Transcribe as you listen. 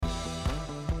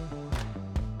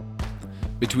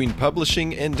Between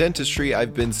publishing and dentistry,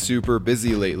 I've been super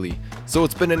busy lately, so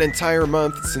it's been an entire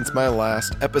month since my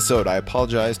last episode. I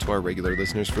apologize to our regular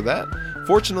listeners for that.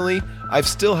 Fortunately, I've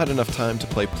still had enough time to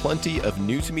play plenty of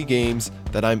new-to-me games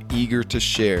that I'm eager to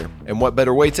share. And what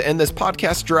better way to end this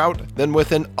podcast drought than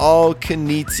with an all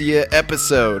Knizia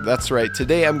episode? That's right,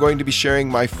 today I'm going to be sharing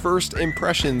my first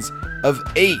impressions of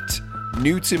 8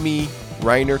 new-to-me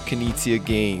Reiner Knizia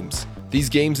games. These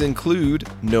games include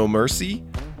No Mercy,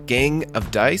 Gang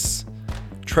of Dice,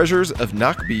 Treasures of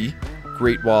Nakbi,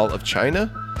 Great Wall of China,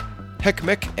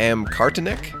 Hekmek am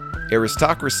Kartenek,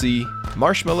 Aristocracy,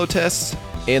 Marshmallow Test,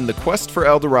 and The Quest for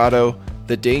El Dorado,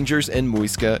 The Dangers in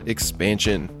Muisca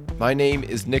expansion. My name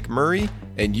is Nick Murray,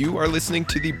 and you are listening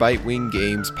to the Bitewing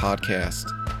Games podcast.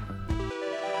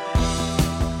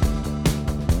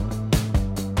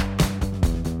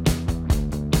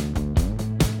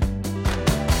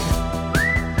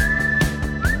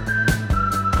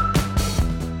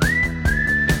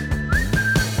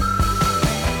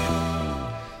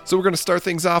 So we're going to start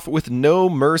things off with No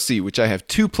Mercy, which I have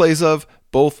 2 plays of,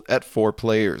 both at 4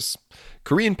 players.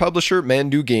 Korean publisher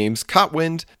Mandu Games caught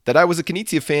wind that I was a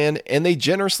Knizia fan, and they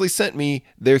generously sent me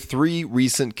their 3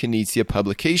 recent Knizia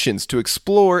publications to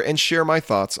explore and share my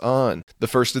thoughts on. The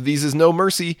first of these is No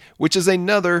Mercy, which is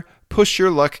another push your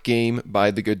luck game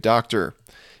by the good doctor.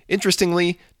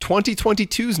 Interestingly,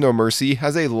 2022's No Mercy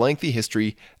has a lengthy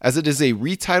history, as it is a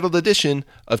retitled edition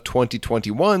of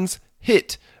 2021's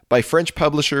Hit by French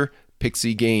publisher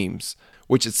Pixie Games,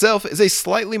 which itself is a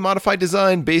slightly modified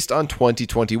design based on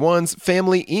 2021's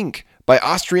Family Inc. by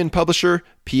Austrian publisher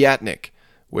Piatnik,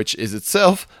 which is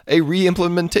itself a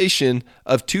re-implementation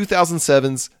of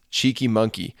 2007's Cheeky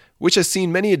Monkey, which has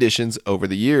seen many editions over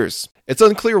the years. It's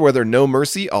unclear whether No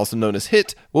Mercy, also known as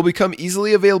Hit, will become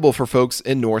easily available for folks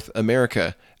in North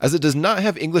America, as it does not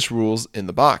have English rules in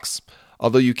the box,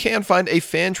 although you can find a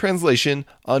fan translation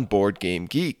on Board Game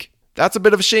Geek. That's a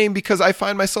bit of a shame because I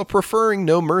find myself preferring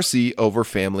No Mercy over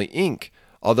Family Inc.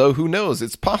 Although who knows,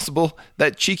 it's possible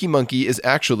that Cheeky Monkey is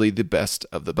actually the best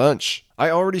of the bunch. I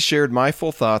already shared my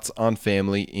full thoughts on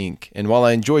Family Inc. And while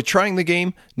I enjoy trying the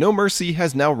game, No Mercy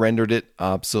has now rendered it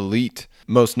obsolete.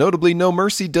 Most notably, No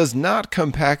Mercy does not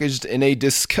come packaged in a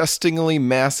disgustingly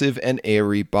massive and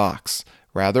airy box.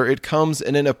 Rather, it comes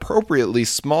in an appropriately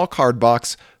small card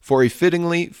box for a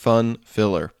fittingly fun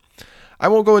filler. I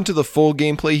won't go into the full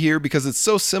gameplay here because it's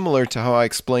so similar to how I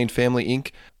explained Family Inc.,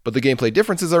 but the gameplay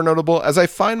differences are notable as I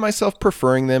find myself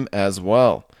preferring them as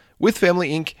well. With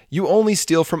Family Inc., you only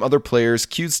steal from other players'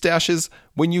 queued stashes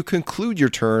when you conclude your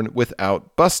turn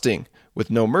without busting.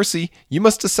 With No Mercy, you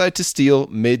must decide to steal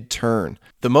mid-turn,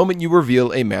 the moment you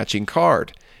reveal a matching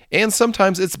card. And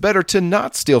sometimes it's better to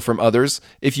not steal from others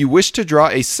if you wish to draw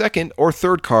a second or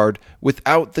third card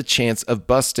without the chance of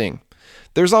busting.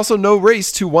 There's also no race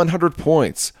to 100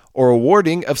 points, or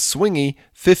awarding of swingy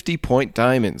 50-point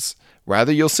diamonds.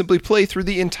 Rather, you'll simply play through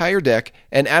the entire deck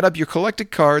and add up your collected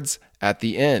cards at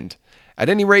the end. At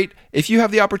any rate, if you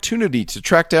have the opportunity to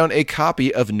track down a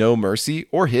copy of No Mercy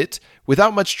or Hit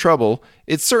without much trouble,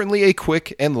 it's certainly a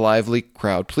quick and lively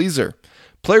crowd pleaser.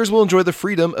 Players will enjoy the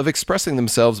freedom of expressing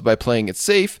themselves by playing it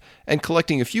safe and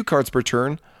collecting a few cards per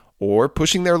turn, or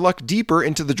pushing their luck deeper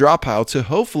into the draw pile to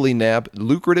hopefully nab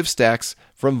lucrative stacks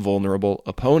from vulnerable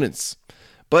opponents.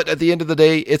 But at the end of the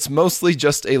day, it's mostly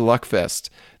just a luck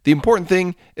fest. The important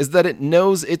thing is that it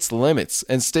knows its limits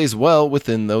and stays well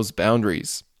within those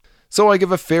boundaries. So I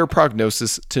give a fair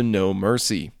prognosis to No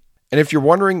Mercy. And if you're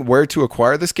wondering where to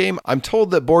acquire this game, I'm told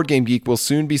that Board Game Geek will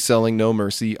soon be selling No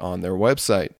Mercy on their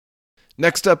website.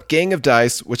 Next up, Gang of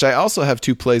Dice, which I also have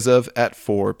 2 plays of at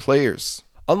 4 players.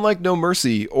 Unlike No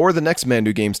Mercy or the next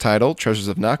Mandu Games title, Treasures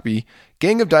of Nakbi,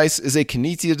 Gang of Dice is a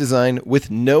Knizia design with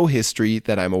no history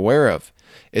that I'm aware of.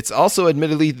 It's also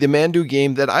admittedly the Mandu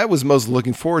game that I was most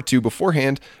looking forward to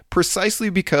beforehand, precisely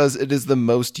because it is the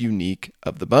most unique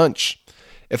of the bunch.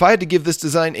 If I had to give this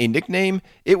design a nickname,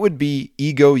 it would be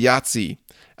Ego Yahtzee,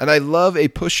 and I love a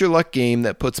push your luck game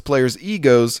that puts players'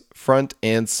 egos front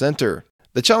and center.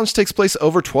 The challenge takes place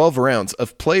over 12 rounds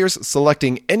of players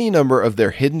selecting any number of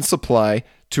their hidden supply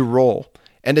to roll,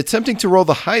 and attempting to roll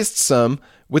the highest sum,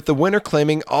 with the winner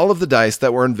claiming all of the dice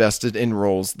that were invested in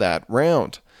rolls that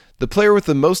round. The player with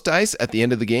the most dice at the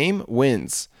end of the game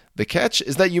wins. The catch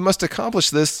is that you must accomplish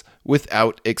this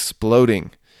without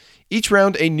exploding. Each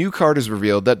round, a new card is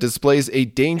revealed that displays a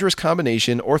dangerous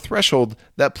combination or threshold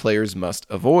that players must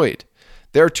avoid.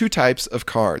 There are 2 types of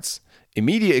cards: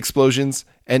 immediate explosions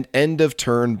and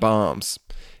end-of-turn bombs.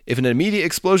 If an immediate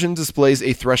explosion displays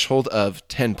a threshold of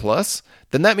 10+,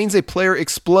 then that means a player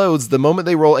explodes the moment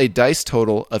they roll a dice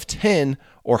total of 10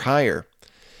 or higher.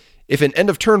 If an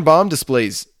end-of-turn bomb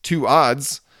displays 2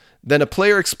 odds, then a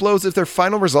player explodes if their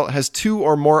final result has 2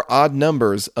 or more odd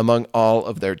numbers among all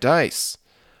of their dice.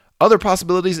 Other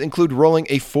possibilities include rolling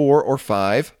a 4 or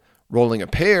 5, rolling a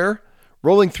pair,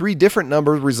 rolling 3 different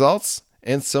number results,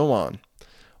 and so on.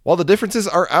 While the differences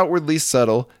are outwardly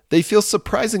subtle, they feel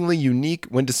surprisingly unique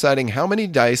when deciding how many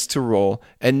dice to roll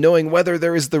and knowing whether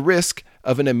there is the risk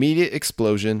of an immediate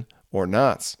explosion or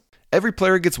not. Every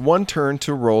player gets 1 turn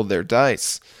to roll their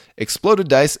dice. Exploded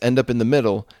dice end up in the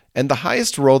middle, and the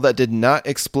highest roll that did not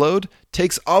explode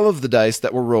takes all of the dice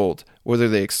that were rolled, whether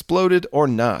they exploded or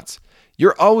not.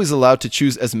 You're always allowed to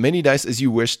choose as many dice as you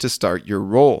wish to start your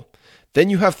roll. Then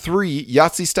you have 3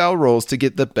 Yahtzee-style rolls to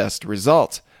get the best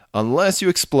result, unless you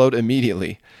explode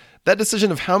immediately. That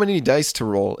decision of how many dice to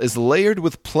roll is layered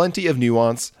with plenty of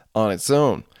nuance on its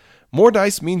own. More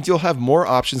dice means you'll have more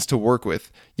options to work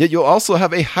with, yet you'll also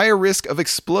have a higher risk of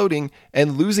exploding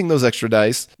and losing those extra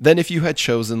dice than if you had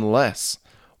chosen less.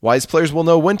 Wise players will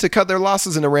know when to cut their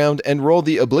losses in a round and roll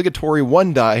the obligatory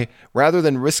 1 die rather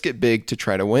than risk it big to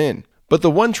try to win. But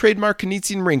the one trademark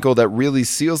Knizian wrinkle that really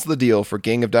seals the deal for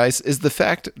Gang of Dice is the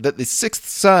fact that the 6th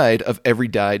side of every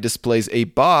die displays a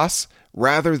boss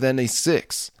rather than a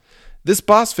 6. This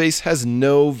boss face has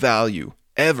no value,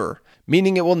 ever,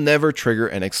 meaning it will never trigger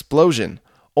an explosion.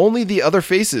 Only the other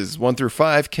faces, 1 through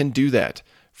 5, can do that.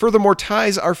 Furthermore,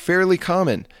 ties are fairly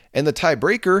common, and the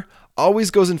tiebreaker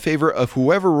always goes in favor of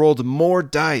whoever rolled more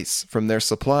dice from their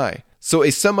supply. So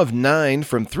a sum of 9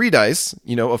 from 3 dice,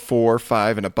 a 4,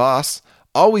 5, and a boss,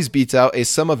 always beats out a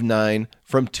sum of 9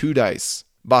 from 2 dice.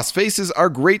 Boss faces are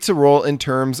great to roll in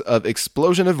terms of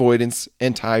explosion avoidance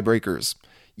and tiebreakers.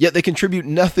 Yet they contribute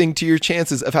nothing to your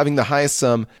chances of having the highest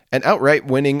sum and outright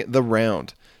winning the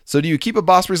round. So do you keep a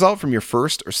boss result from your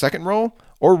first or second roll,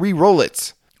 or re-roll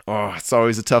it? Oh, it's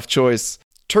always a tough choice.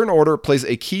 Turn order plays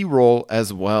a key role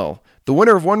as well. The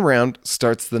winner of one round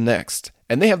starts the next,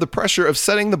 and they have the pressure of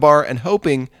setting the bar and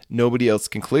hoping nobody else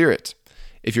can clear it.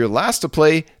 If you're last to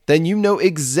play, then you know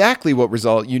exactly what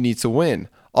result you need to win.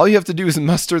 All you have to do is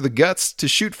muster the guts to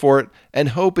shoot for it and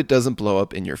hope it doesn't blow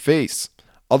up in your face.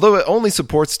 Although it only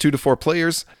supports 2 to 4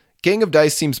 players, Gang of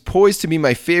Dice seems poised to be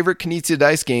my favorite Knizia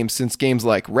Dice game since games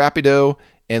like Rapido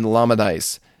and Llama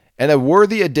Dice, and a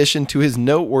worthy addition to his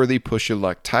noteworthy Push Your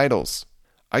Luck titles.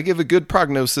 I give a good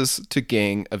prognosis to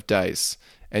Gang of Dice.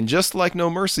 And just like No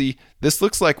Mercy, this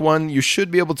looks like one you should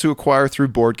be able to acquire through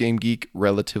Board Game Geek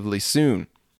relatively soon.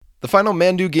 The final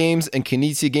Mandu Games and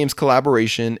Knizia Games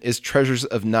collaboration is Treasures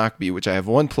of Nokbe, which I have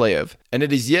 1 play of, and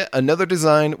it is yet another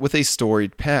design with a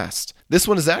storied past. This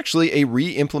one is actually a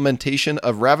re-implementation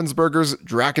of Ravensburger's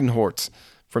Drachenhort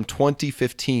from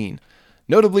 2015.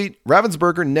 Notably,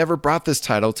 Ravensburger never brought this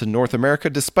title to North America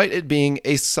despite it being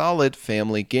a solid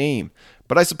family game.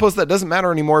 But I suppose that doesn't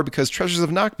matter anymore because Treasures of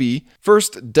Nokbe,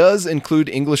 first, does include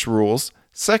English rules,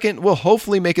 second, will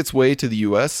hopefully make its way to the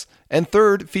US, and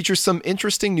third, features some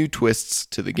interesting new twists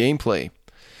to the gameplay.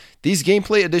 These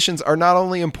gameplay additions are not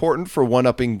only important for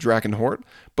one-upping Drachenhort,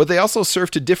 but they also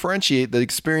serve to differentiate the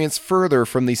experience further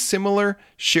from the similar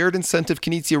shared incentive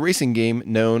Knizia racing game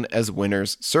known as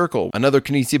Winner's Circle, another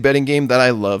Knizia betting game that I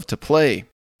love to play.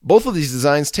 Both of these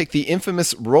designs take the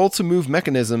infamous roll-to-move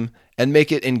mechanism and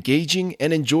make it engaging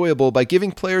and enjoyable by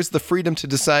giving players the freedom to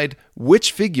decide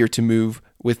which figure to move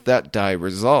with that die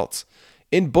result.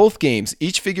 In both games,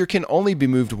 each figure can only be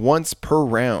moved once per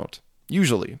round,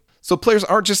 usually. So players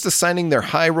aren't just assigning their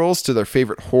high rolls to their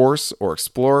favorite horse or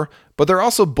explorer, but they're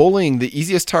also bullying the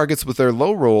easiest targets with their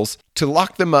low rolls to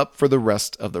lock them up for the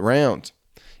rest of the round.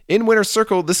 In Winner's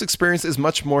Circle, this experience is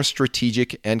much more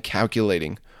strategic and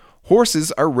calculating.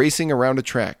 Horses are racing around a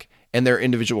track, and their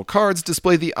individual cards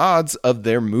display the odds of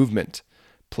their movement.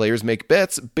 Players make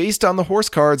bets based on the horse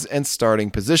cards and starting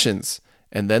positions,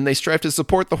 and then they strive to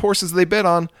support the horses they bet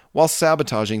on while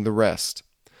sabotaging the rest.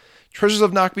 Treasures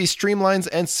of Nokbe streamlines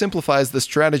and simplifies the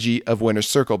strategy of Winner's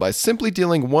Circle by simply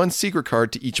dealing 1 secret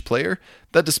card to each player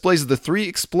that displays the 3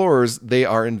 explorers they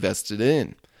are invested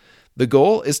in. The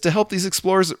goal is to help these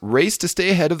explorers race to stay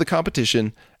ahead of the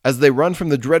competition as they run from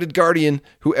the dreaded guardian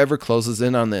whoever closes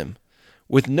in on them.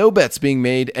 With no bets being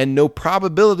made and no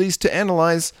probabilities to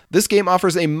analyze, this game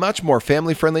offers a much more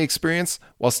family-friendly experience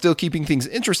while still keeping things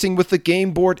interesting with the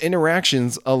game board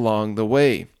interactions along the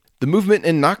way. The movement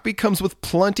in Nokbe comes with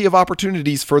plenty of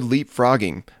opportunities for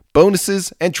leapfrogging,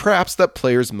 bonuses, and traps that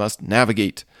players must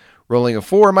navigate. Rolling a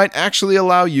 4 might actually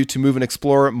allow you to move an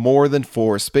explorer more than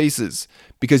 4 spaces,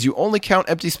 because you only count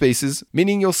empty spaces,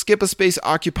 meaning you'll skip a space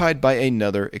occupied by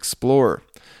another explorer.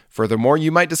 Furthermore,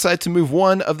 you might decide to move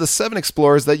one of the 7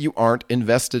 explorers that you aren't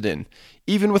invested in.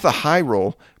 Even with a high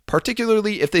roll,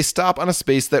 particularly if they stop on a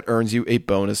space that earns you a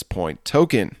bonus point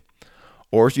token.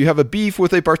 Or if you have a beef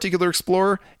with a particular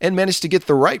explorer and manage to get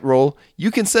the right roll,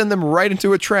 you can send them right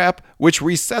into a trap, which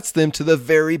resets them to the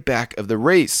very back of the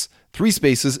race, 3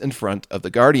 spaces in front of the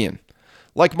Guardian.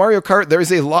 Like Mario Kart, there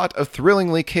is a lot of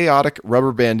thrillingly chaotic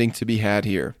rubber banding to be had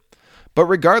here. But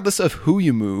regardless of who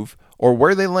you move or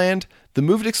where they land, the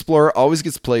moved explorer always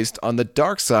gets placed on the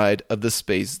dark side of the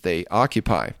space they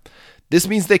occupy. This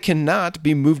means they cannot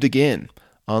be moved again,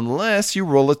 unless you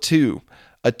roll a 2.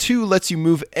 A 2 lets you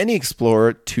move any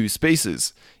explorer 2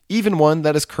 spaces, even one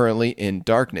that is currently in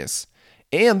darkness.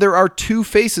 And there are 2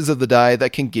 faces of the die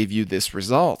that can give you this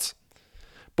result.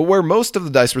 But where most of the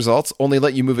dice results only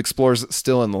let you move explorers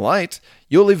still in the light,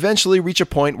 you'll eventually reach a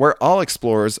point where all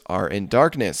explorers are in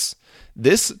darkness.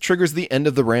 This triggers the end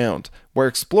of the round, where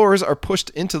explorers are pushed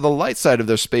into the light side of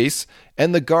their space,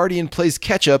 and the Guardian plays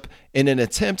catch-up in an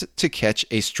attempt to catch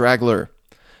a straggler.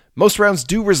 Most rounds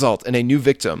do result in a new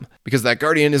victim, because that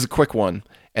Guardian is a quick one,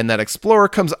 and that Explorer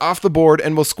comes off the board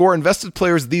and will score invested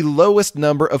players the lowest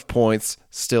number of points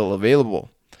still available.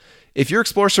 If your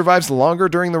Explorer survives longer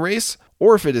during the race,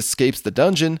 or if it escapes the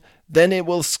dungeon, then it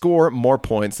will score more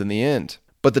points in the end.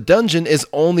 But the dungeon is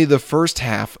only the first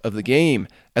half of the game,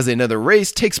 as another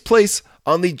race takes place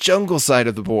on the jungle side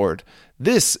of the board.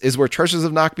 This is where Treasures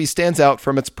of Nockby stands out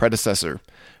from its predecessor.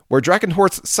 Where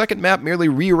Drakenhort's second map merely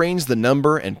rearranged the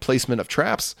number and placement of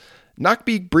traps,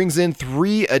 Nockby brings in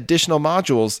 3 additional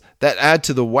modules that add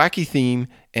to the wacky theme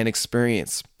and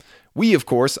experience. We, of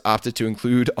course, opted to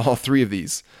include all 3 of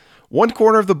these. One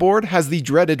corner of the board has the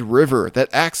dreaded river that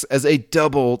acts as a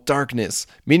double darkness,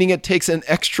 meaning it takes an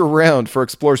extra round for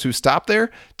explorers who stop there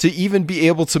to even be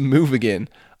able to move again,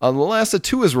 unless a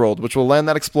 2 is rolled, which will land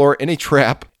that explorer in a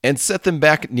trap and set them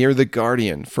back near the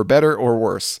Guardian, for better or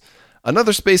worse.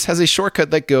 Another space has a shortcut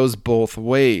that goes both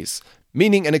ways,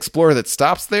 meaning an explorer that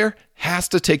stops there has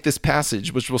to take this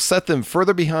passage, which will set them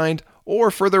further behind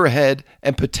or further ahead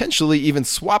and potentially even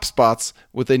swap spots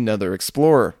with another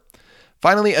explorer.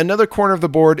 Finally, another corner of the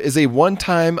board is a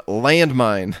one-time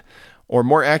landmine, or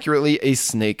more accurately, a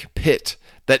snake pit,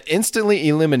 that instantly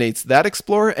eliminates that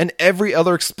explorer and every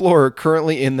other explorer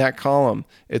currently in that column.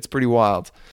 It's pretty wild.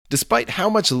 Despite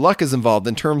how much luck is involved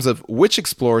in terms of which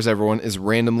explorers everyone is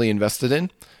randomly invested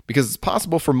in, because it's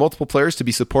possible for multiple players to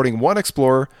be supporting one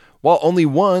explorer while only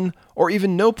one or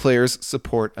even no players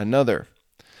support another.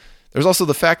 There's also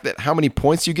the fact that how many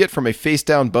points you get from a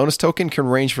face-down bonus token can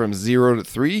range from 0 to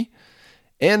 3,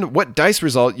 and what dice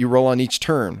result you roll on each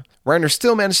turn. Reiner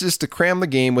still manages to cram the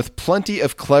game with plenty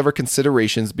of clever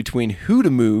considerations between who to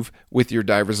move with your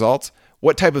die result,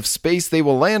 what type of space they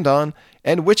will land on,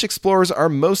 and which explorers are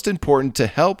most important to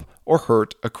help or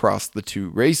hurt across the 2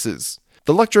 races.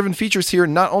 The luck-driven features here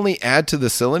not only add to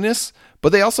the silliness,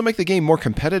 but they also make the game more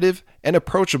competitive and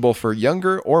approachable for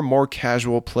younger or more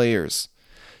casual players.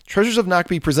 Treasures of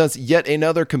Nockby presents yet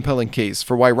another compelling case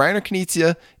for why Reiner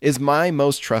Knizia is my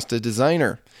most trusted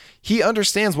designer. He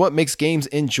understands what makes games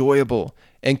enjoyable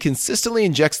and consistently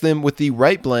injects them with the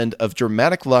right blend of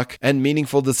dramatic luck and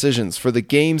meaningful decisions for the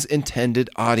game's intended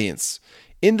audience.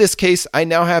 In this case, I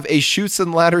now have a Chutes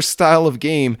and Ladders style of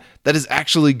game that is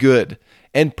actually good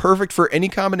and perfect for any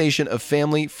combination of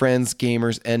family, friends,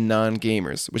 gamers, and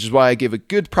non-gamers, which is why I give a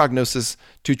good prognosis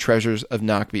to Treasures of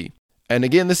Nockby. And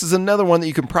again, this is another one that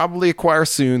you can probably acquire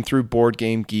soon through Board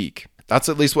Game Geek. That's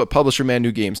at least what publisher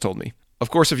Mandu Games told me. Of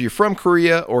course, if you're from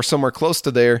Korea or somewhere close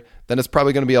to there, then it's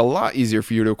probably going to be a lot easier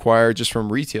for you to acquire just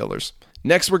from retailers.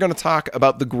 Next, we're going to talk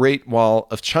about the Great Wall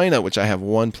of China, which I have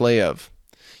 1 play of.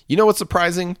 You know what's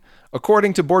surprising?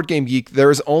 According to Board Game Geek,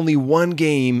 there is only 1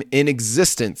 game in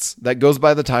existence that goes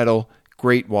by the title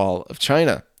Great Wall of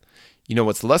China. You know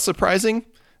what's less surprising?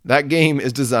 That game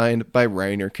is designed by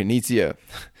Reiner Knizia.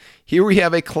 Here we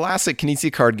have a classic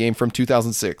Knizia card game from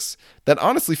 2006 that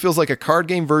honestly feels like a card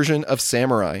game version of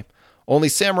Samurai. Only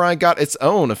Samurai got its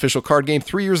own official card game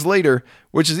 3 years later,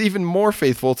 which is even more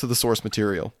faithful to the source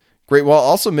material. Great Wall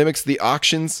also mimics the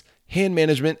auctions, hand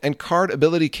management, and card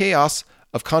ability chaos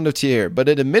of Condottiere, but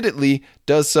it admittedly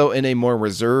does so in a more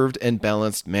reserved and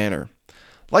balanced manner.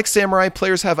 Like Samurai,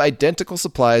 players have identical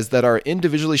supplies that are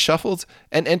individually shuffled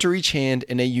and enter each hand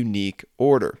in a unique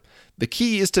order. The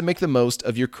key is to make the most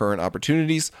of your current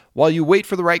opportunities while you wait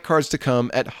for the right cards to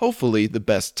come at hopefully the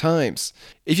best times.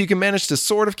 If you can manage to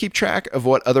sort of keep track of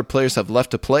what other players have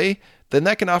left to play, then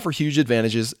that can offer huge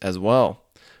advantages as well.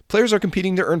 Players are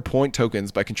competing to earn point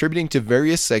tokens by contributing to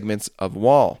various segments of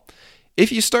wall.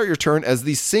 If you start your turn as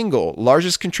the single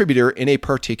largest contributor in a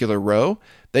particular row,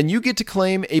 then you get to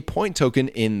claim a point token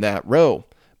in that row.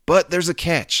 But there's a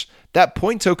catch. That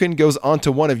point token goes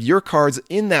onto one of your cards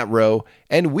in that row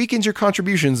and weakens your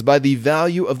contributions by the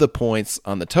value of the points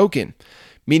on the token,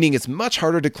 meaning it's much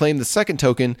harder to claim the second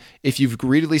token if you've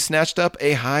greedily snatched up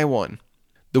a high one.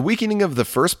 The weakening of the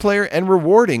first player and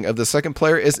rewarding of the second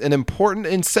player is an important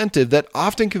incentive that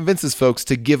often convinces folks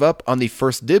to give up on the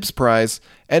first dibs prize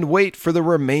and wait for the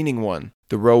remaining one.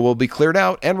 The row will be cleared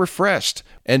out and refreshed,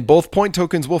 and both point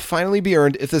tokens will finally be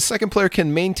earned if the second player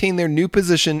can maintain their new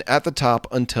position at the top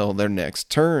until their next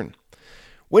turn.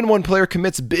 When one player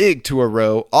commits big to a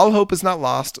row, all hope is not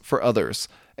lost for others.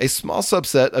 A small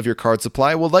subset of your card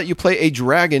supply will let you play a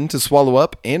dragon to swallow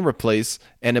up and replace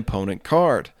an opponent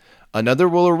card. Another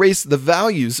will erase the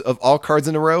values of all cards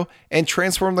in a row and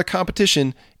transform the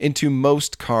competition into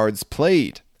most cards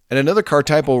played. And another card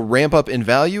type will ramp up in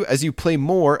value as you play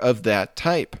more of that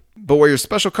type. But where your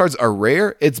special cards are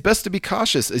rare, it's best to be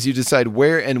cautious as you decide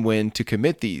where and when to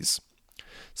commit these.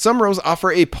 Some rows offer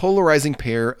a polarizing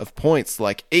pair of points,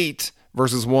 like 8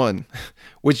 versus 1,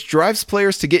 which drives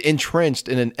players to get entrenched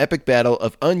in an epic battle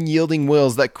of unyielding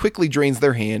wills that quickly drains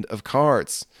their hand of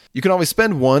cards. You can always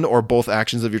spend one or both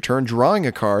actions of your turn drawing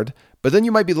a card, but then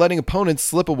you might be letting opponents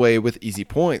slip away with easy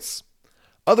points.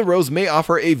 Other rows may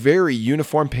offer a very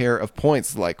uniform pair of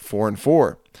points, like 4 and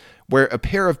 4, where a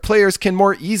pair of players can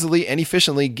more easily and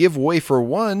efficiently give way for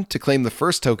one to claim the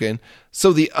first token,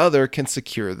 so the other can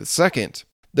secure the second.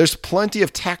 There's plenty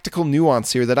of tactical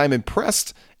nuance here that I'm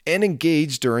impressed and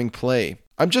engaged during play.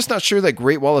 I'm just not sure that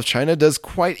Great Wall of China does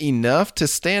quite enough to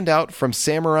stand out from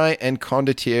Samurai and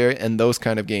Condottiere and those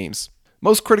kind of games.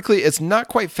 Most critically, it's not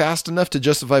quite fast enough to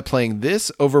justify playing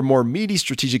this over more meaty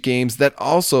strategic games that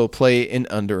also play in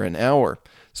under an hour.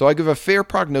 So I give a fair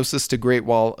prognosis to Great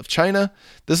Wall of China.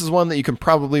 This is one that you can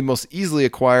probably most easily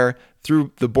acquire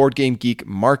through the Board Game Geek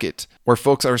market, where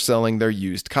folks are selling their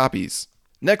used copies.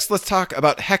 Next, let's talk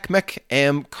about Heckmech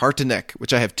am Kartenek,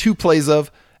 which I have 2 plays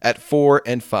of at 4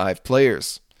 and 5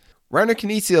 players. Reiner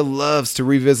Knizia loves to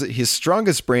revisit his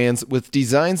strongest brands with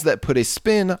designs that put a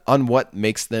spin on what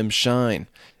makes them shine.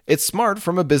 It's smart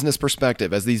from a business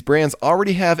perspective, as these brands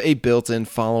already have a built-in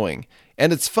following,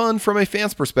 and it's fun from a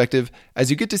fan's perspective as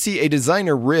you get to see a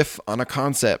designer riff on a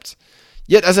concept.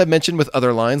 Yet, as I've mentioned with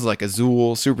other lines like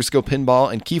Azul, Super Skill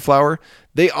Pinball, and Keyflower,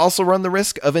 they also run the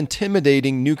risk of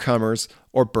intimidating newcomers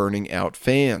or burning out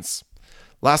fans.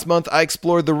 Last month, I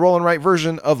explored the roll and write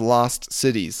version of Lost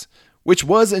Cities, which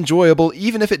was enjoyable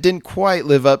even if it didn't quite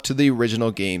live up to the original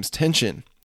game's tension.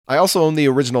 I also own the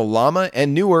original Llama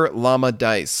and newer Llama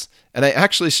Dice, and I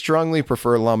actually strongly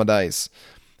prefer Llama Dice,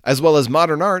 as well as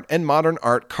Modern Art and Modern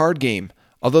Art Card Game,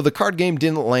 although the card game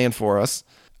didn't land for us,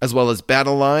 as well as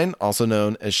Battle Line, also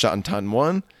known as Schotten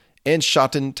 1, and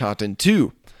Schotten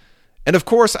 2. And of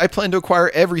course, I plan to acquire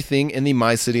everything in the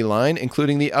My City line,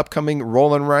 including the upcoming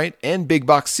Roll and Write and big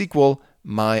box sequel,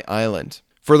 My Island.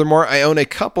 Furthermore, I own a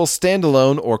couple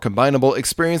standalone or combinable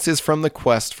experiences from the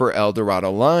Quest for El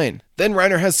Dorado line. Then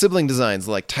Reiner has sibling designs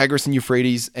like Tigris and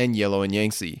Euphrates and Yellow and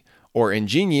Yangtze, or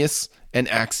Ingenious and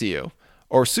Axio,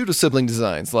 or pseudo-sibling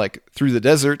designs like Through the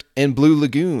Desert and Blue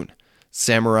Lagoon,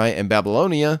 Samurai and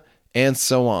Babylonia, and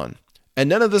so on. And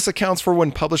none of this accounts for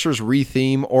when publishers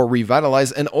retheme or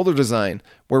revitalize an older design,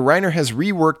 where Reiner has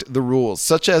reworked the rules,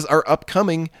 such as our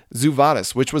upcoming Zoo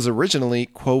Vadis, which was originally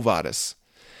Quo Vadis.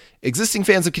 Existing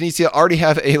fans of Knizia already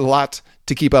have a lot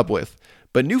to keep up with,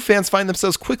 but new fans find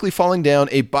themselves quickly falling down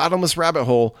a bottomless rabbit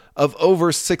hole of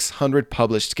over 600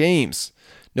 published games.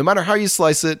 No matter how you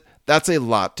slice it, that's a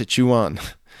lot to chew on.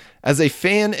 As a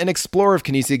fan and explorer of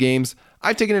Knizia games,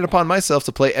 I've taken it upon myself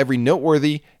to play every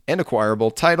noteworthy and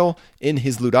acquirable title in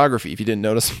his ludography, if you didn't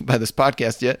notice by this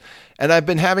podcast yet, and I've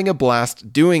been having a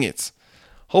blast doing it.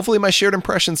 Hopefully my shared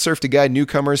impressions serve to guide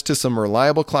newcomers to some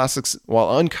reliable classics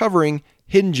while uncovering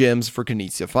hidden gems for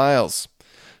Knizia files.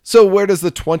 So where does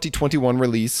the 2021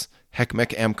 release,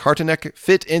 Heckmech am Kartenek,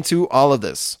 fit into all of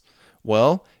this?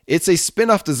 Well, it's a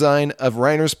spin-off design of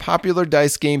Reiner's popular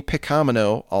dice game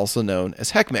Pickamino, also known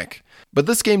as Heckmech. But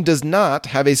this game does not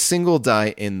have a single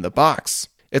die in the box.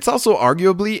 It's also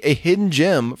arguably a hidden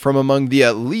gem from among the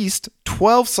at least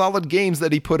 12 solid games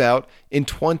that he put out in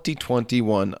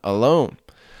 2021 alone.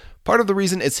 Part of the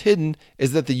reason it's hidden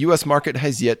is that the US market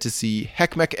has yet to see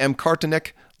Heckmech am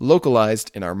Kartenek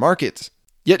localized in our market.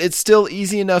 Yet it's still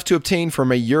easy enough to obtain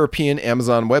from a European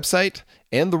Amazon website,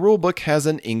 and the rulebook has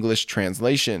an English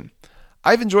translation.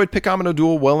 I've enjoyed Pickamino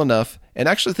Duel well enough, and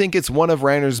actually think it's one of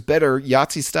Reiner's better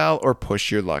Yahtzee-style or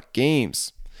push-your-luck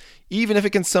games, even if it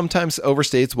can sometimes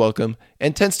overstay its welcome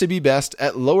and tends to be best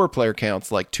at lower player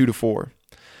counts like 2 to 4.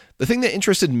 The thing that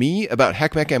interested me about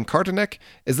Heckmech M. Cartonek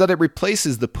is that it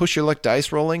replaces the push-your-luck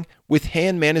dice rolling with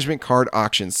hand management card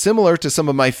auctions, similar to some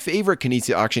of my favorite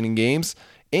Knizia auctioning games,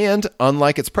 and,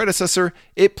 unlike its predecessor,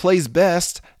 it plays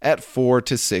best at 4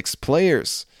 to 6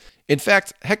 players. In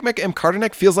fact, Heckmech M.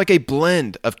 Cartonek feels like a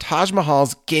blend of Taj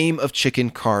Mahal's Game of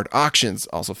Chicken card auctions,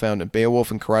 also found in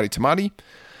Beowulf and Karate Tamati,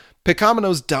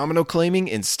 Pickamino's domino claiming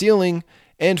and stealing,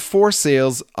 and For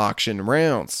Sale's auction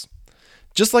rounds.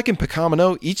 Just like in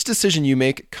Piccamino, each decision you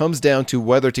make comes down to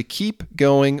whether to keep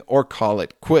going or call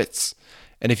it quits.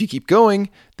 And if you keep going,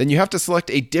 then you have to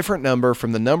select a different number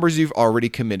from the numbers you've already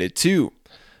committed to.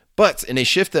 But in a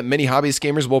shift that many hobbyist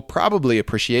gamers will probably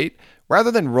appreciate,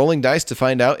 rather than rolling dice to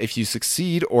find out if you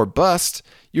succeed or bust,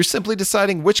 you're simply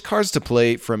deciding which cards to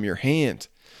play from your hand.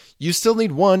 You still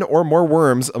need one or more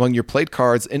worms among your played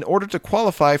cards in order to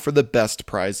qualify for the best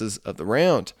prizes of the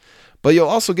round. But you'll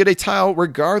also get a tile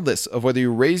regardless of whether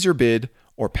you raise your bid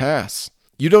or pass.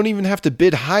 You don't even have to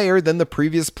bid higher than the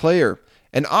previous player,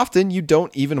 and often you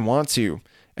don't even want to.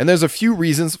 And there's a few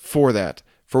reasons for that.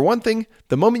 For one thing,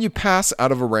 the moment you pass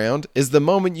out of a round is the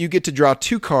moment you get to draw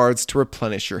 2 cards to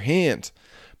replenish your hand.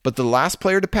 But the last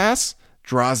player to pass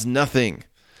draws nothing.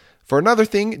 For another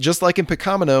thing, just like in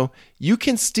Piccamino, you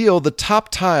can steal the top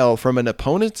tile from an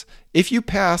opponent if you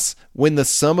pass when the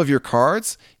sum of your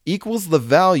cards equals the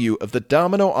value of the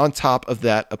domino on top of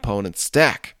that opponent's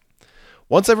stack.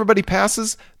 Once everybody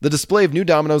passes, the display of new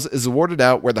dominoes is awarded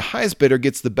out where the highest bidder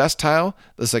gets the best tile,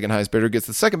 the second highest bidder gets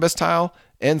the second best tile,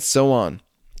 and so on.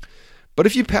 But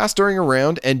if you pass during a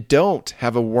round and don't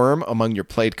have a worm among your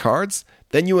played cards,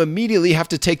 then you immediately have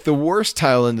to take the worst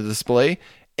tile in the display,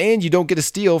 and you don't get a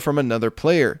steal from another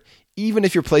player, even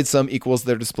if your played sum equals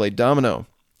their displayed domino.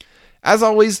 As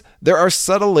always, there are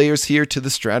subtle layers here to the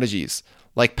strategies,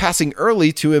 like passing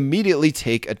early to immediately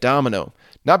take a domino.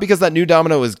 Not because that new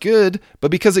domino is good, but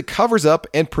because it covers up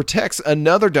and protects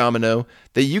another domino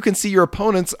that you can see your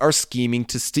opponents are scheming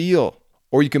to steal.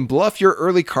 Or you can bluff your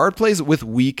early card plays with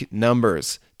weak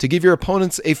numbers to give your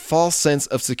opponents a false sense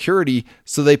of security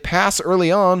so they pass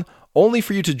early on, only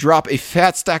for you to drop a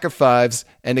fat stack of 5s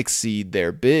and exceed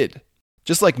their bid.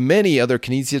 Just like many other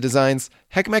Knizia designs,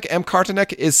 Heckmech M.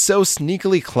 Cartonek is so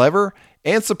sneakily clever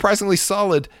and surprisingly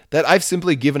solid that I've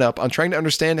simply given up on trying to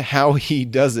understand how he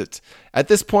does it. At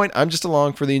this point, I'm just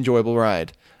along for the enjoyable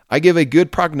ride. I give a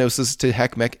good prognosis to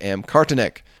Heckmech M.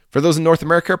 Cartonek. For those in North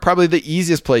America, probably the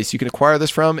easiest place you can acquire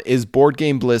this from is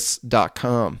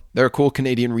BoardGameBliss.com. They're a cool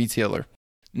Canadian retailer.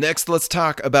 Next, let's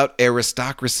talk about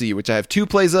Aristocracy, which I have 2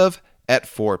 plays of at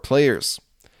 4 players.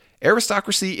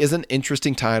 Aristocracy is an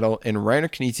interesting title in Reiner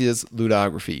Knizia's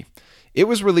ludography. It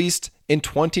was released in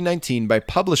 2019 by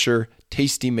publisher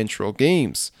Tasty Minstrel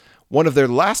Games, one of their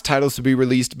last titles to be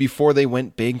released before they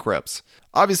went bankrupt.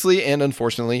 Obviously, and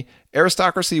unfortunately,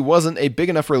 Aristocracy wasn't a big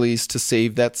enough release to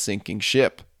save that sinking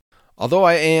ship. Although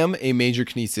I am a major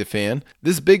Knizia fan,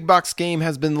 this big box game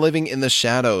has been living in the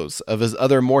shadows of his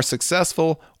other more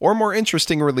successful or more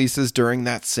interesting releases during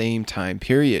that same time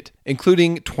period,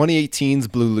 including 2018's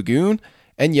Blue Lagoon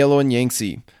and Yellow and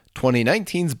Yangtze,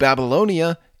 2019's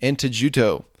Babylonia and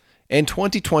Tajuto, and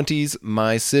 2020's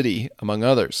My City, among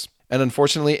others. And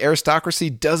unfortunately, Aristocracy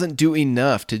doesn't do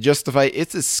enough to justify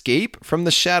its escape from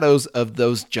the shadows of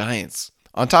those giants.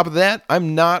 On top of that,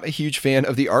 I'm not a huge fan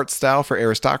of the art style for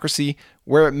Aristocracy,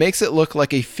 where it makes it look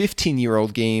like a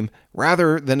 15-year-old game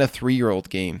rather than a 3-year-old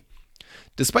game.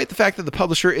 Despite the fact that the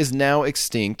publisher is now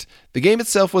extinct, the game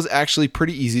itself was actually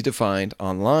pretty easy to find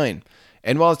online.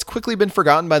 And while it's quickly been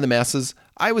forgotten by the masses,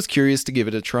 I was curious to give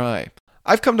it a try.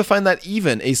 I've come to find that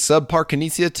even a subpar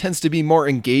Knizia tends to be more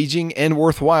engaging and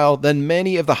worthwhile than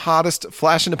many of the hottest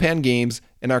flash-in-the-pan games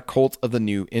in our cult of the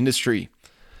new industry.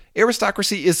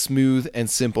 Aristocracy is smooth and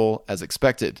simple as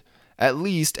expected, at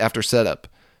least after setup.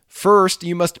 First,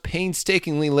 you must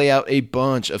painstakingly lay out a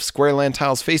bunch of square land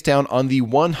tiles face down on the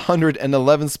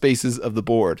 111 spaces of the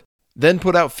board. Then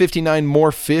put out 59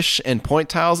 more fish and point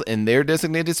tiles in their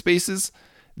designated spaces.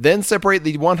 Then separate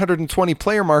the 120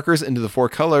 player markers into the 4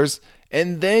 colors,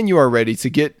 and then you are ready to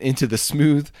get into the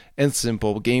smooth and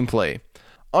simple gameplay.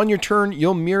 On your turn,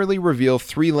 you'll merely reveal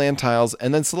 3 land tiles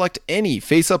and then select any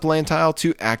face-up land tile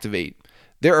to activate.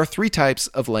 There are 3 types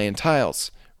of land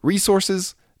tiles: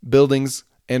 resources, buildings,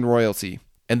 and royalty.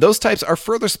 And those types are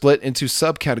further split into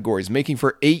subcategories, making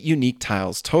for 8 unique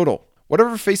tiles total.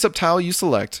 Whatever face-up tile you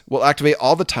select will activate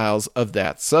all the tiles of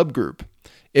that subgroup.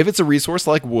 If it's a resource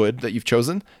like wood that you've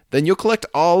chosen, then you'll collect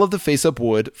all of the face-up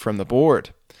wood from the board.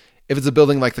 If it's a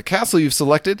building like the castle you've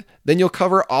selected, then you'll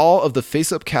cover all of the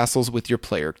face-up castles with your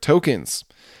player tokens.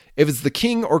 If it's the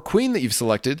king or queen that you've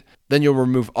selected, then you'll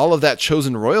remove all of that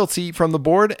chosen royalty from the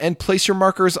board and place your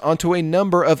markers onto a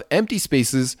number of empty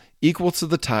spaces equal to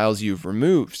the tiles you've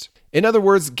removed. In other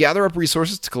words, gather up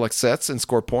resources to collect sets and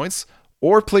score points,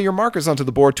 or play your markers onto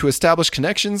the board to establish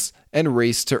connections and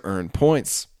race to earn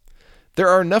points. There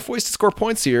are enough ways to score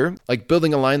points here, like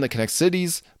building a line that connects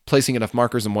cities, placing enough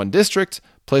markers in one district,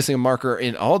 placing a marker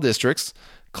in all districts,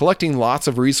 collecting lots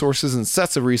of resources and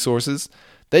sets of resources,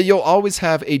 that you'll always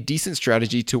have a decent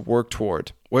strategy to work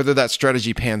toward. Whether that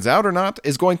strategy pans out or not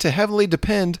is going to heavily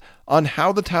depend on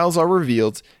how the tiles are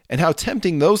revealed and how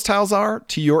tempting those tiles are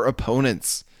to your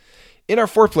opponents. In our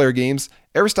 4-player games,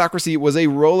 Aristocracy was a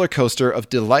roller coaster of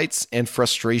delights and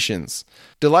frustrations.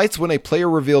 Delights when a player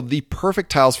revealed the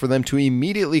perfect tiles for them to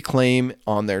immediately claim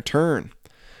on their turn.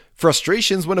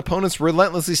 Frustrations when opponents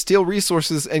relentlessly steal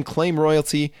resources and claim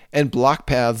royalty and block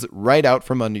paths right out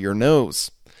from under your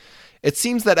nose. It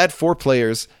seems that at 4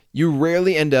 players, you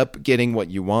rarely end up getting what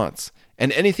you want,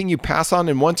 and anything you pass on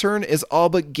in one turn is all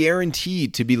but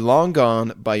guaranteed to be long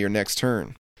gone by your next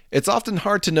turn. It's often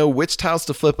hard to know which tiles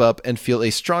to flip up and feel a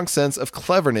strong sense of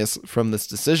cleverness from this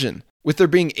decision. With there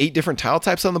being 8 different tile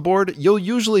types on the board, you'll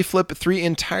usually flip 3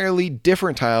 entirely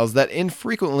different tiles that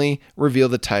infrequently reveal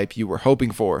the type you were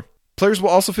hoping for. Players will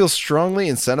also feel strongly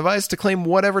incentivized to claim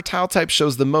whatever tile type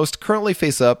shows the most currently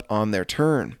face up on their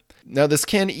turn. Now, this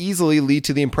can easily lead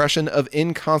to the impression of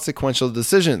inconsequential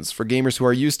decisions for gamers who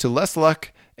are used to less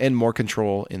luck and more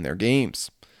control in their games.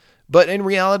 But in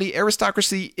reality,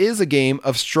 Aristocracy is a game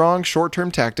of strong short-term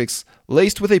tactics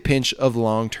laced with a pinch of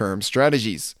long-term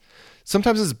strategies.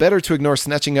 Sometimes it's better to ignore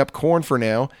snatching up corn for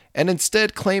now and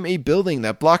instead claim a building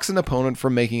that blocks an opponent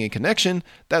from making a connection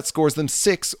that scores them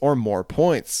 6 or more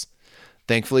points.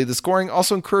 Thankfully, the scoring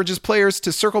also encourages players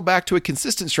to circle back to a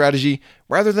consistent strategy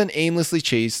rather than aimlessly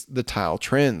chase the tile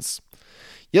trends.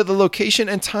 Yet the location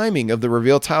and timing of the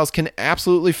reveal tiles can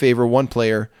absolutely favor one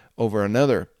player over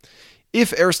another.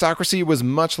 If Aristocracy was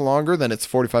much longer than its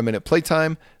 45-minute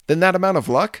playtime, then that amount of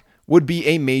luck would be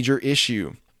a major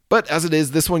issue. But as it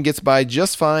is, this one gets by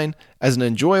just fine as an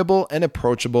enjoyable and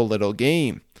approachable little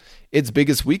game. Its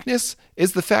biggest weakness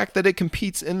is the fact that it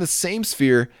competes in the same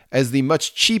sphere as the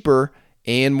much cheaper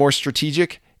and more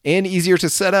strategic and easier to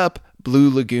set up Blue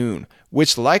Lagoon,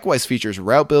 which likewise features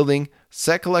route building,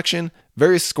 set collection,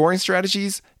 various scoring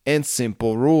strategies, and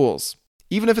simple rules.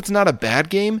 Even if it's not a bad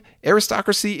game,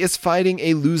 Aristocracy is fighting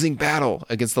a losing battle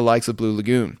against the likes of Blue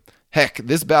Lagoon. Heck,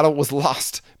 this battle was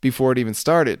lost before it even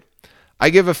started. I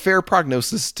give a fair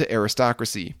prognosis to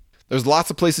Aristocracy. There's lots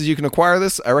of places you can acquire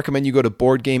this. I recommend you go to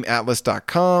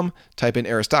BoardGameAtlas.com, type in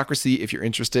Aristocracy if you're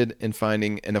interested in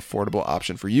finding an affordable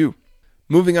option for you.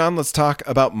 Moving on, let's talk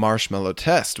about Marshmallow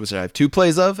Test, which I have 2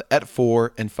 plays of at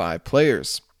 4 and 5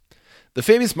 players. The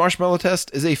famous Marshmallow Test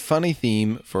is a funny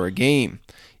theme for a game.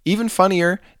 Even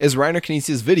funnier is Reiner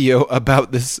Knizia's video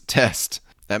about this test.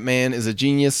 That man is a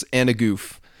genius and a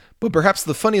goof. But perhaps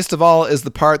the funniest of all is the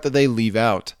part that they leave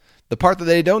out. The part that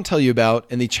they don't tell you about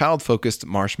in the child-focused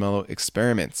marshmallow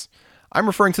experiments. I'm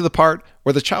referring to the part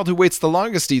where the child who waits the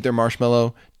longest to eat their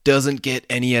marshmallow doesn't get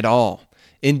any at all.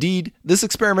 Indeed, this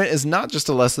experiment is not just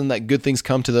a lesson that good things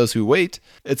come to those who wait,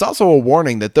 it's also a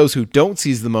warning that those who don't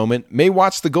seize the moment may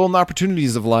watch the golden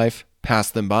opportunities of life pass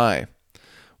them by.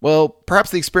 Well, perhaps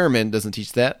the experiment doesn't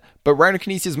teach that, but Reiner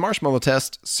Knizia's Marshmallow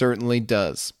Test certainly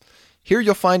does. Here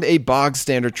you'll find a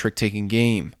bog-standard trick-taking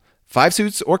game. 5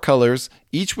 suits or colors,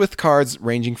 each with cards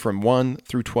ranging from 1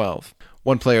 through 12.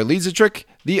 One player leads a trick,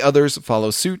 the others follow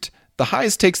suit, the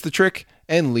highest takes the trick,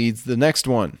 and leads the next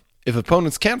one. If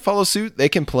opponents can't follow suit, they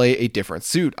can play a different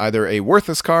suit, either a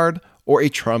worthless card or a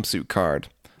trump suit card.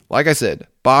 Like I said,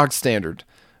 bog-standard.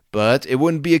 But it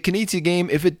wouldn't be a Knizia game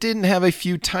if it didn't have a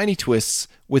few tiny twists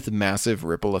with massive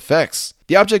ripple effects.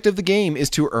 The object of the game is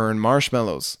to earn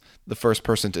marshmallows. The first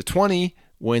person to 20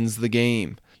 wins the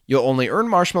game. You'll only earn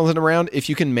marshmallows in a round if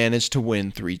you can manage to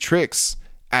win 3 tricks.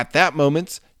 At that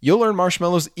moment, you'll earn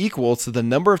marshmallows equal to the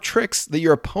number of tricks that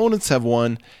your opponents have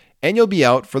won, and you'll be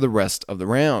out for the rest of the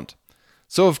round.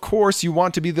 So of course you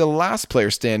want to be the last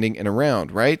player standing in a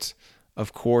round, right?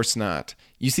 Of course not.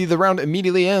 You see, the round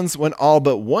immediately ends when all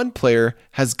but one player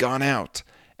has gone out,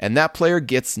 and that player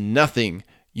gets nothing.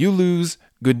 You lose.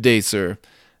 Good day, sir.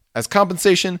 As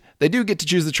compensation, they do get to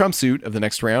choose the trump suit of the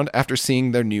next round after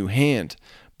seeing their new hand.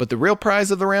 But the real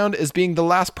prize of the round is being the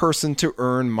last person to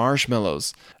earn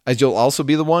marshmallows, as you'll also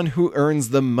be the one who earns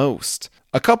the most.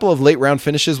 A couple of late round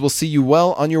finishes will see you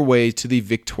well on your way to the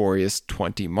victorious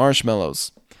 20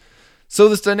 marshmallows. So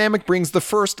this dynamic brings the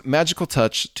first magical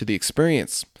touch to the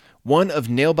experience. One of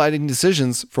nail-biting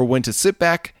decisions for when to sit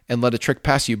back and let a trick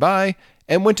pass you by,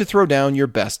 and when to throw down your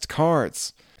best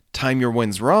cards. time your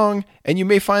wins wrong, and you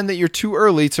may find that you're too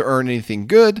early to earn anything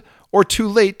good, or too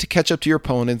late to catch up to your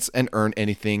opponents and earn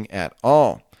anything at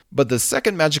all. But the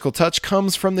second magical touch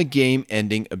comes from the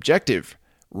game-ending objective.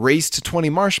 Race to 20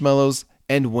 marshmallows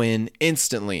and win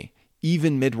instantly,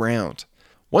 even mid-round.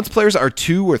 Once players are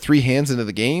 2 or 3 hands into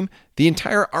the game, the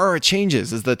entire aura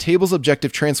changes as the table's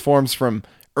objective transforms from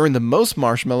earn the most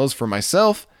marshmallows for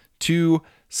myself to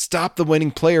stop the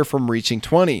winning player from reaching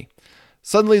 20.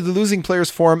 Suddenly, the losing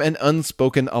players form an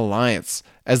unspoken alliance,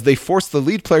 as they force the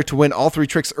lead player to win all 3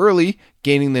 tricks early,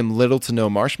 gaining them little to no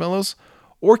marshmallows,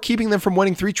 or keeping them from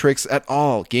winning 3 tricks at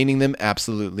all, gaining them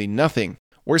absolutely nothing.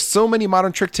 Where so many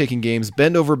modern trick-taking games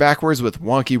bend over backwards with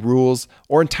wonky rules,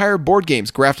 or entire board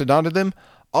games grafted onto them,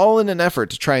 all in an effort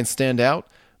to try and stand out,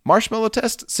 Marshmallow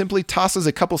Test simply tosses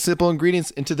a couple simple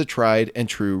ingredients into the tried and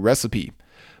true recipe.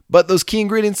 But those key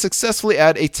ingredients successfully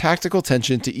add a tactical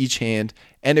tension to each hand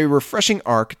and a refreshing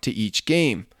arc to each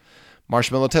game.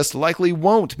 Marshmallow Test likely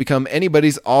won't become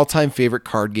anybody's all-time favorite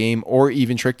card game or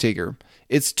even trick taker.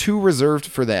 It's too reserved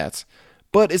for that.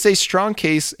 But it's a strong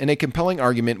case and a compelling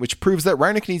argument which proves that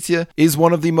Reiner Knizia is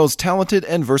one of the most talented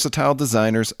and versatile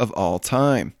designers of all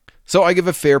time. So I give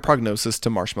a fair prognosis to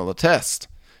Marshmallow Test.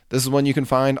 This is one you can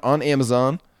find on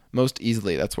Amazon most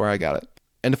easily. That's where I got it.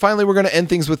 And finally, we're going to end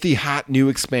things with the hot new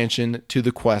expansion to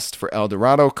the quest for El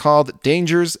Dorado called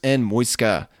Dangers and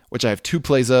Muisca, which I have 2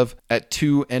 plays of at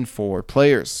 2 and 4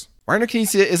 players. Reiner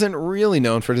Knizia isn't really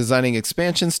known for designing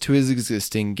expansions to his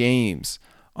existing games.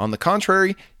 On the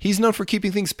contrary, he's known for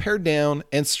keeping things pared down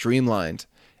and streamlined.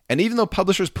 And even though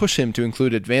publishers push him to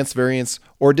include advanced variants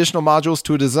or additional modules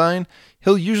to a design,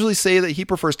 he'll usually say that he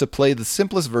prefers to play the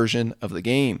simplest version of the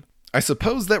game. I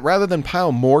suppose that rather than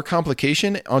pile more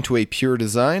complication onto a pure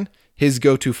design, his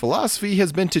go-to philosophy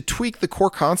has been to tweak the core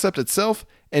concept itself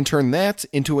and turn that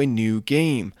into a new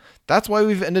game. That's why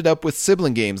we've ended up with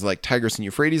sibling games like Tigris and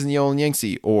Euphrates and Yolen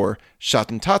Yangtze, or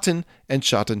Schatten Taten and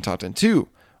Schatten Taten 2,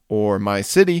 or My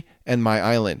City and My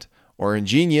Island, or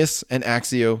Ingenious and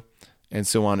Axio, and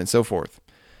so on and so forth.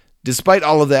 Despite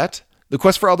all of that, the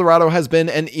quest for El Dorado has been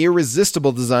an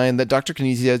irresistible design that Dr.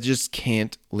 Knizia just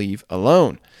can't leave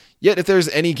alone. Yet if there's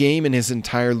any game in his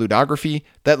entire ludography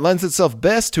that lends itself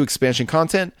best to expansion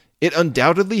content, it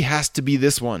undoubtedly has to be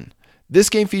this one. This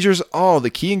game features all the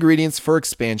key ingredients for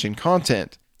expansion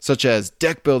content, such as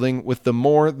deck building with the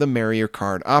more the merrier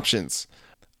card options,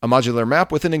 a modular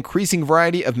map with an increasing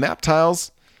variety of map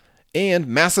tiles, and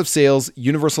massive sales,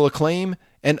 universal acclaim,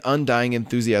 and undying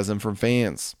enthusiasm from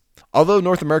fans. Although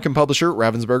North American publisher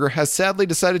Ravensburger has sadly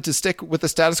decided to stick with the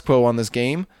status quo on this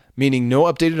game, meaning no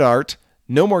updated art,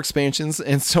 no more expansions,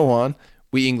 and so on,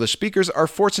 we English speakers are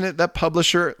fortunate that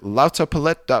publisher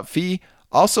Lautapalette.fi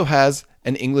also has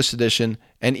an English edition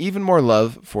and even more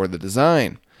love for the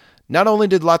design. Not only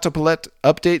did Lautapalette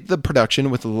update the production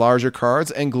with larger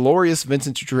cards and glorious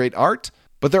vintage trade art,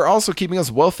 but they're also keeping us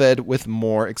well-fed with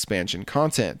more expansion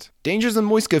content. Dangers and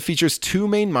Muisca features 2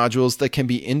 main modules that can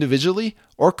be individually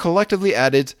or collectively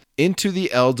added into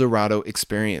the El Dorado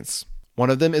experience. One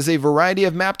of them is a variety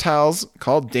of map tiles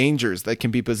called Dangers that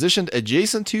can be positioned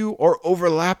adjacent to or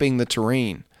overlapping the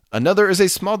terrain. Another is a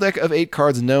small deck of 8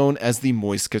 cards known as the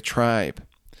Muisca Tribe.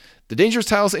 The Dangers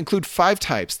tiles include 5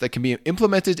 types that can be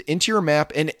implemented into your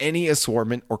map in any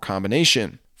assortment or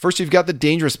combination. First, you've got the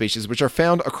Dangerous spaces, which are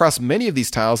found across many of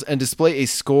these tiles and display a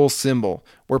skull symbol,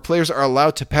 where players are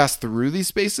allowed to pass through these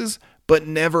spaces, but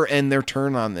never end their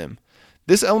turn on them.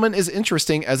 This element is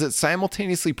interesting as it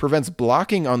simultaneously prevents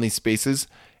blocking on these spaces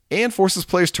and forces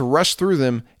players to rush through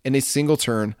them in a single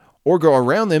turn or go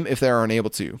around them if they are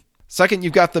unable to. Second,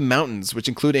 you've got the Mountains, which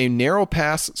include a narrow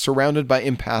pass surrounded by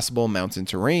impassable mountain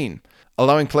terrain,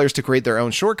 allowing players to create their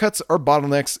own shortcuts or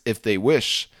bottlenecks if they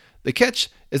wish. The catch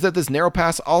is that this narrow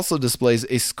pass also displays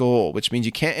a skull, which means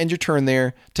you can't end your turn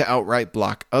there to outright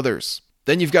block others.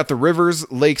 Then you've got the rivers,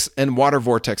 lakes, and water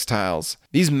vortex tiles.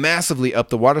 These massively up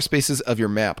the water spaces of your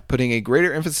map, putting a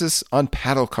greater emphasis on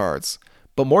paddle cards.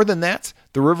 But more than that,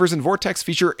 the rivers and vortex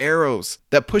feature arrows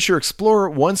that push your explorer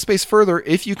one space further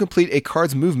if you complete a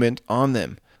card's movement on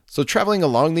them. So traveling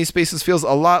along these spaces feels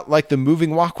a lot like the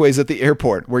moving walkways at the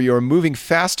airport, where you are moving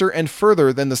faster and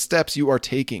further than the steps you are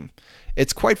taking.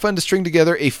 It's quite fun to string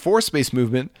together a 4-space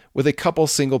movement with a couple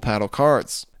single paddle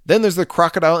cards. Then there's the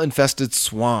crocodile-infested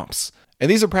swamps. And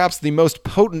these are perhaps the most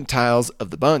potent tiles of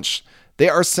the bunch. They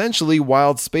are essentially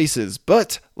wild spaces,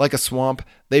 but like a swamp,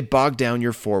 they bog down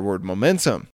your forward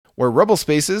momentum. Where rubble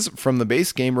spaces from the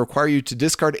base game require you to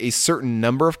discard a certain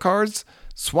number of cards,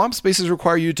 swamp spaces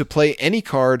require you to play any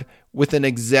card with an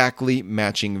exactly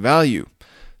matching value.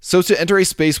 So to enter a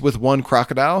space with 1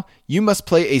 crocodile, you must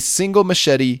play a single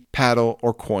machete, paddle,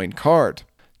 or coin card.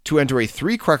 To enter a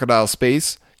 3 crocodile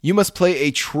space, you must play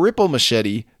a triple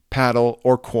machete, paddle,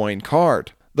 or coin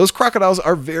card. Those crocodiles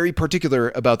are very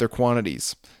particular about their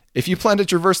quantities. If you plan to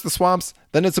traverse the swamps,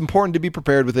 then it's important to be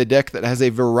prepared with a deck that has a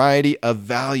variety of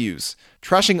values.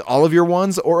 Trashing all of your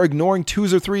 1s or ignoring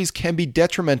 2s or 3s can be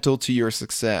detrimental to your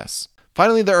success.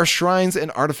 Finally, there are shrines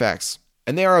and artifacts,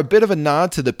 and they are a bit of a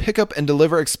nod to the pick up and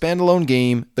deliver expandalone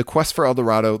game, The Quest for El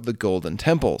Dorado: The Golden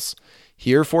Temples.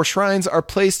 Here, 4 shrines are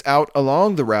placed out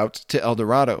along the route to El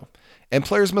Dorado, and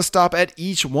players must stop at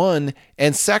each one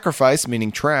and sacrifice,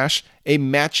 meaning trash, a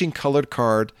matching colored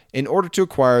card in order to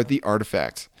acquire the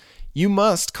artifact. You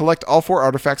must collect all 4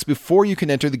 artifacts before you can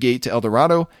enter the gate to El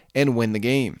Dorado and win the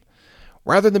game.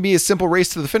 Rather than be a simple race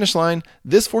to the finish line,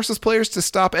 this forces players to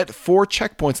stop at 4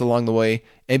 checkpoints along the way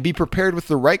and be prepared with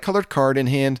the right colored card in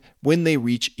hand when they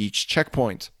reach each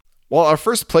checkpoint. While our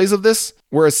first plays of this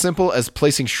were as simple as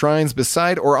placing shrines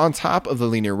beside or on top of the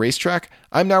linear racetrack,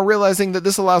 I'm now realizing that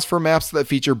this allows for maps that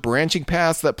feature branching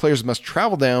paths that players must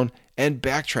travel down and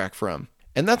backtrack from.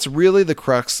 And that's really the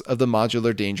crux of the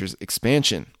Modular Dangers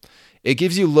expansion. It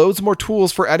gives you loads more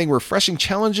tools for adding refreshing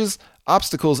challenges,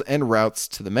 obstacles, and routes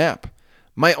to the map.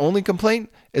 My only complaint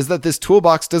is that this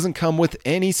toolbox doesn't come with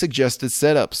any suggested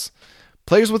setups.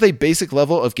 Players with a basic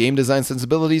level of game design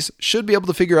sensibilities should be able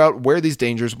to figure out where these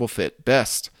dangers will fit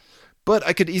best. But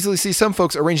I could easily see some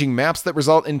folks arranging maps that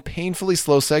result in painfully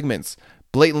slow segments,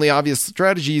 blatantly obvious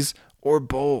strategies, or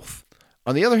both.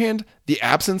 On the other hand, the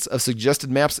absence of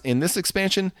suggested maps in this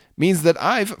expansion means that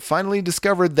I've finally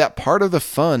discovered that part of the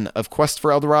fun of Quest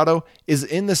for El Dorado is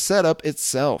in the setup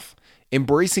itself,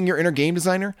 embracing your inner game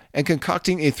designer and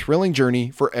concocting a thrilling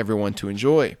journey for everyone to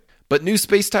enjoy. But new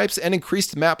space types and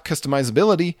increased map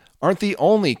customizability aren't the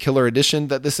only killer addition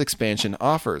that this expansion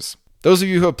offers. Those of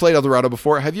you who have played El Dorado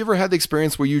before, have you ever had the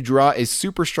experience where you draw a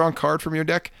super strong card from your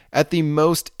deck at the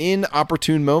most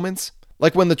inopportune moments?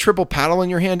 Like when the triple paddle in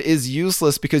your hand is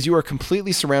useless because you are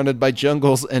completely surrounded by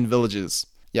jungles and villages.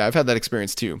 Yeah, I've had that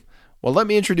experience too. Well, let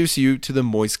me introduce you to the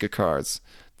Muisca cards.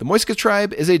 The Muisca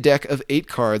tribe is a deck of 8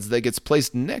 cards that gets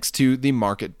placed next to the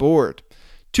market board.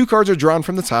 2 cards are drawn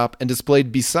from the top and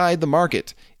displayed beside the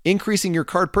market, increasing your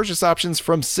card purchase options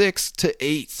from 6 to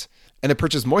 8. And a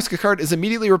purchased Muisca card is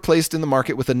immediately replaced in the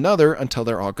market with another until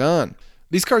they're all gone.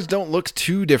 These cards don't look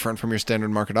too different from your standard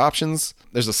market options.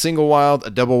 There's a single wild, a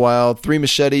double wild, 3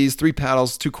 machetes, 3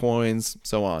 paddles, 2 coins,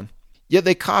 so on. Yet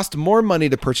they cost more money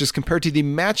to purchase compared to the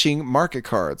matching market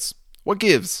cards. What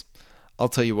gives? I'll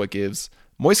tell you what gives.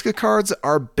 Muisca cards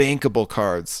are bankable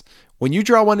cards. When you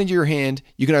draw one into your hand,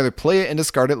 you can either play it and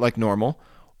discard it like normal,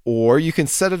 or you can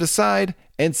set it aside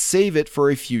and save it for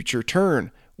a future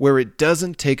turn, where it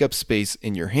doesn't take up space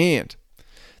in your hand.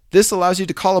 This allows you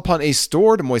to call upon a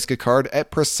stored Muisca card at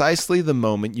precisely the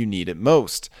moment you need it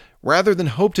most, rather than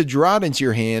hope to draw it into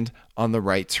your hand on the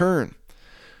right turn.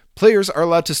 Players are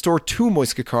allowed to store 2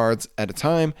 Muisca cards at a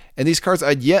time, and these cards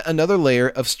add yet another layer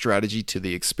of strategy to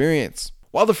the experience.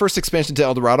 While the first expansion to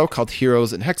El Dorado, called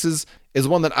Heroes and Hexes, is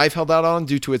one that I've held out on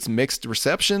due to its mixed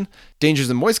reception, Dangers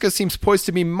in Muisca seems poised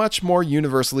to be much more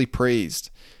universally praised.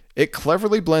 It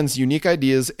cleverly blends unique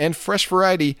ideas and fresh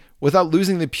variety without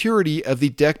losing the purity of the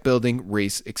deck-building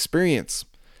race experience.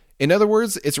 In other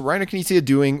words, it's Reiner Knizia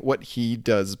doing what he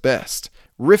does best,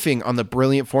 riffing on the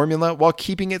brilliant formula while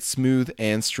keeping it smooth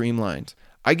and streamlined.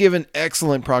 I give an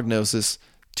excellent prognosis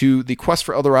to the Quest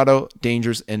for El Dorado,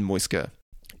 Dangers in Muisca.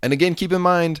 And again, keep in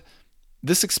mind,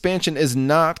 this expansion is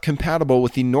not compatible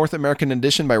with the North American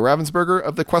edition by Ravensburger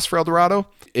of the Quest for El Dorado.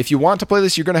 If you want to play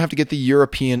this, you're going to have to get the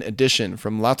European edition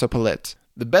from Lauta Palette.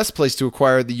 The best place to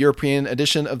acquire the European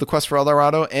edition of the Quest for El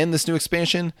Dorado and this new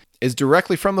expansion is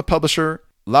directly from the publisher,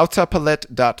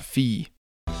 lautapalette.fi.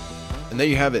 And there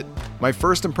you have it, my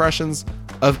first impressions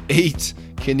of 8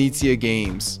 Knizia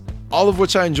games, all of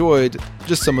which I enjoyed,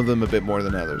 just some of them a bit more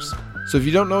than others. So if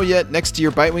you don't know yet, next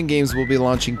year Bitewing Games will be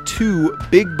launching 2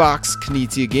 big box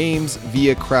Knizia games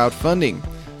via crowdfunding.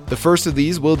 The first of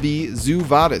these will be Zoo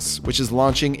Vadis, which is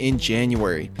launching in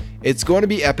January. It's going to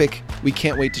be epic. We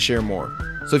can't wait to share more.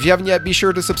 So if you haven't yet, be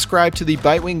sure to subscribe to the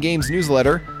Bitewing Games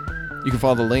newsletter. You can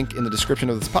follow the link in the description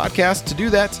of this podcast to do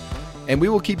that, and we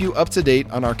will keep you up to date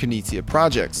on our Knizia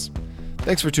projects.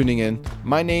 Thanks for tuning in.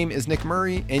 My name is Nick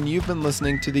Murray, and you've been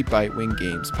listening to the Bitewing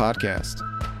Games podcast.